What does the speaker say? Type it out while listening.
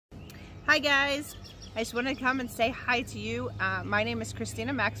Hi guys, I just wanted to come and say hi to you. My name is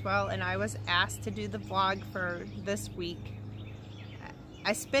Christina Maxwell and I was asked to do the vlog for this week.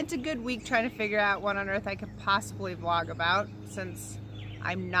 I spent a good week trying to figure out what on earth I could possibly vlog about, since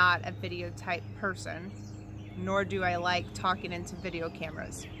I'm not a video type person, nor do I like talking into video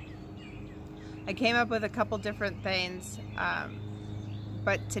cameras. I came up with a couple different things,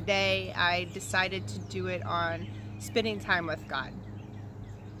 but today I decided to do it on spending time with God.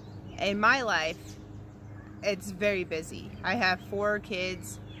 In my life, it's very busy. I have 4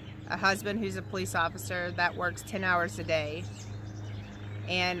 kids, a husband who's a police officer that works 10 hours a day,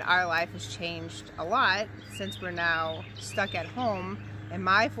 and our life has changed a lot since we're now stuck at home, and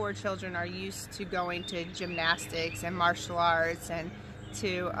my 4 children are used to going to gymnastics and martial arts and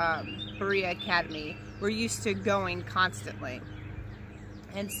to Berea Academy. We're used to going constantly,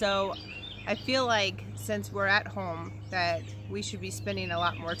 and so I feel like since we're at home that we should be spending a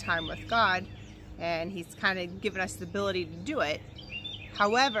lot more time with God, and He's kind of given us the ability to do it.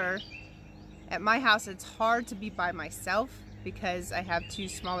 However, at my house it's hard to be by myself because I have 2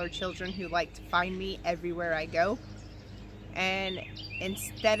 smaller children who like to find me everywhere I go. And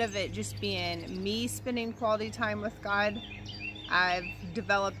instead of it just being me spending quality time with God, I've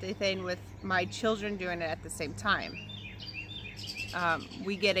developed a thing with my children doing it at the same time.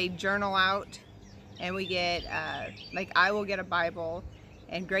 We get a journal out, and we get, like, I will get a Bible,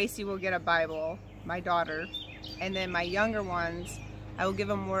 and Gracie will get a Bible, my daughter, and then my younger ones, I will give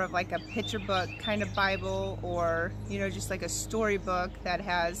them more of like a picture book kind of Bible, or, you know, just like a storybook that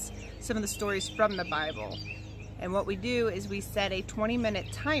has some of the stories from the Bible. And what we do is we set a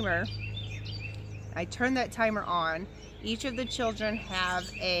 20-minute timer. I turn that timer on. Each of the children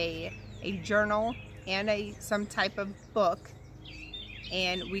have a journal and some type of book,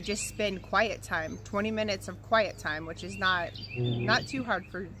 and we just spend quiet time, 20 minutes of quiet time, which is not too hard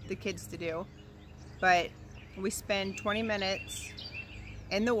for the kids to do. But we spend 20 minutes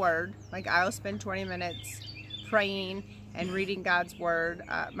in the Word. Like, I'll spend 20 minutes praying and reading God's Word.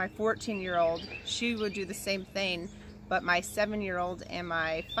 My 14-year-old, she would do the same thing, but my 7-year-old and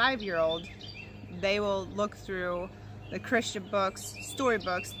my 5-year-old, they will look through the Christian books,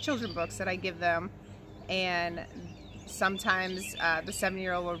 storybooks, children books that I give them, and sometimes the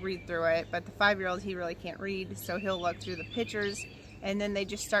 7-year-old will read through it, but the 5-year-old, he really can't read, so he'll look through the pictures, and then they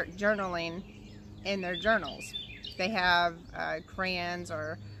just start journaling in their journals. They have crayons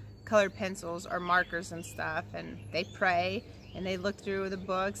or colored pencils or markers and stuff, and they pray and they look through the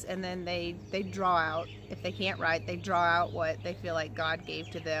books, and then they draw out. If they can't write, they draw out what they feel like God gave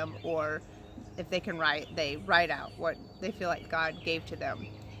to them, or if they can write, they write out what they feel like God gave to them.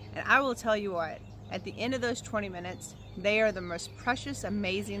 And I will tell you what, at the end of those 20 minutes, they are the most precious,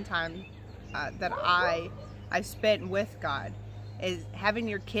 amazing time that I've spent with God. Is having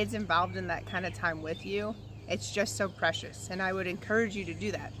your kids involved in that kind of time with you. It's just so precious, and I would encourage you to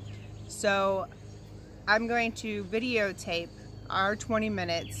do that. So I'm going to videotape our 20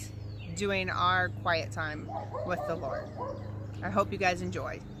 minutes doing our quiet time with the Lord. I hope you guys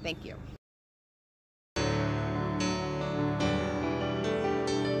enjoy. Thank you.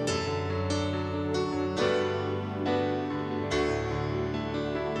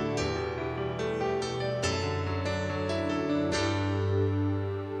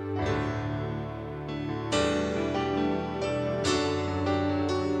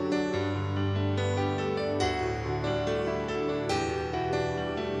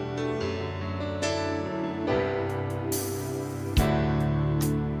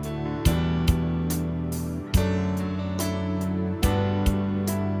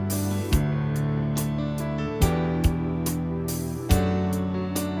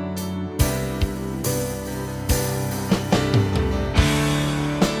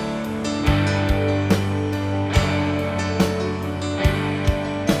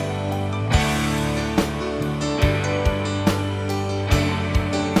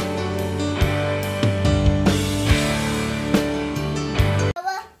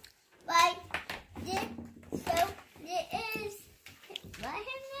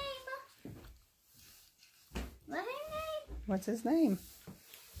 What's his name?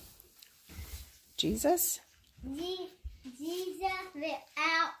 Jesus? Jesus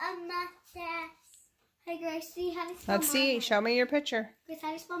without a mustache. Hey Gracie, how do you spell Let's see. Marlon? Show me your picture. Grace, how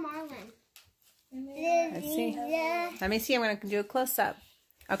do you spell Marlon? Let's see. Let me see. I'm going to do a close-up.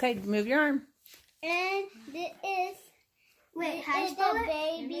 Okay, move your arm. And this is... Wait, how do you spell the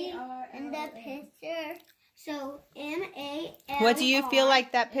baby in the picture? So, M-A-L... What do you feel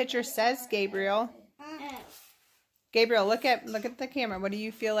like that picture says, Gabriel? Gabriel, look at the camera. What do you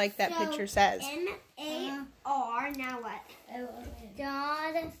feel like that picture says? M-A-R, now what?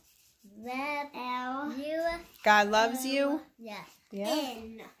 God love you. God loves you? Yes. Yeah.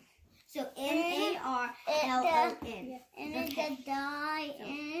 N. So N-A-R-L-O-N. And it's a die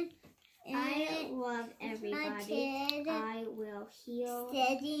in. I love everybody. I will heal.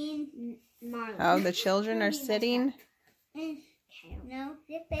 Sitting. Oh, the children are sitting? No,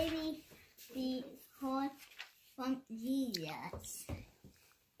 this baby be called from Jesus.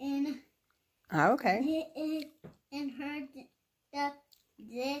 And okay. and her the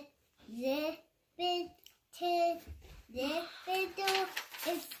fiddle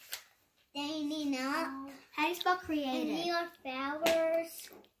is standing up. How do you spell creative? And your flowers.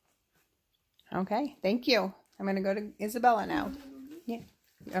 Okay, thank you. I'm going to go to Isabella now. Yeah.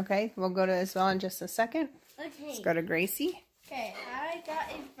 Okay, we'll go to Isabella in just a second. Okay. Let's go to Gracie. Okay, I got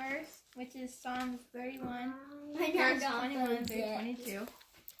a verse, which is Psalms 31, I verse 21 through 22.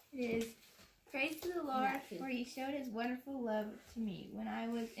 It is, praise to the Lord, for he showed his wonderful love to me. When I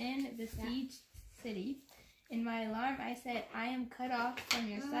was in the siege city, in my alarm I said, I am cut off from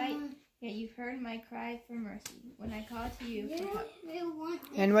your sight, yet you've heard my cry for mercy. When I called to you for help.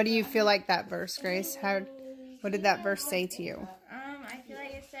 And what do you feel like that verse, Grace? What did that verse say to you? I feel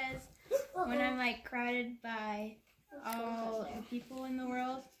like it says, when I'm like crowded by all the people in the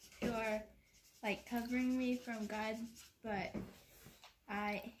world who are like covering me from God, but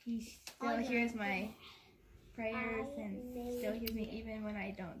he still hears my prayers and still hears me even when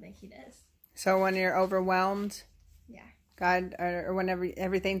I don't think he does. So when you're overwhelmed, Yeah. God, or whenever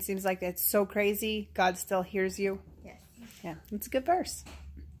everything seems like it's so crazy, God still hears you? Yes. Yeah, it's a good verse.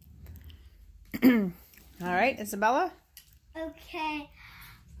 All right, Isabella? Okay.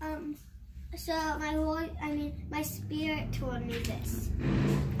 So my spirit told me this.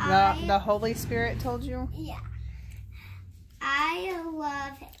 The Holy Spirit told you? Yeah. I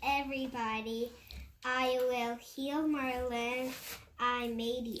love everybody. I will heal Marlon. I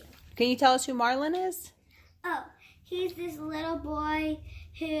made you. Can you tell us who Marlon is? Oh, he's this little boy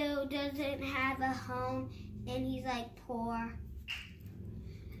who doesn't have a home and he's like poor.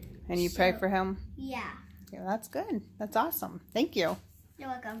 And you pray for him? Yeah. Yeah, that's good. That's awesome. Thank you. You're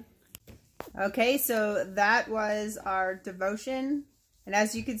welcome. Okay, so that was our devotion. And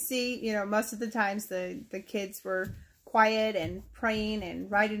as you can see, you know, most of the times the kids were quiet and praying and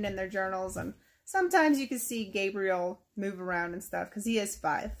writing in their journals. And sometimes you can see Gabriel move around and stuff because he is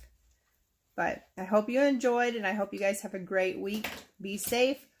 5. But I hope you enjoyed, and I hope you guys have a great week. Be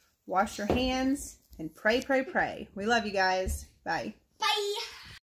safe, wash your hands, and pray, pray, pray. We love you guys. Bye. Bye.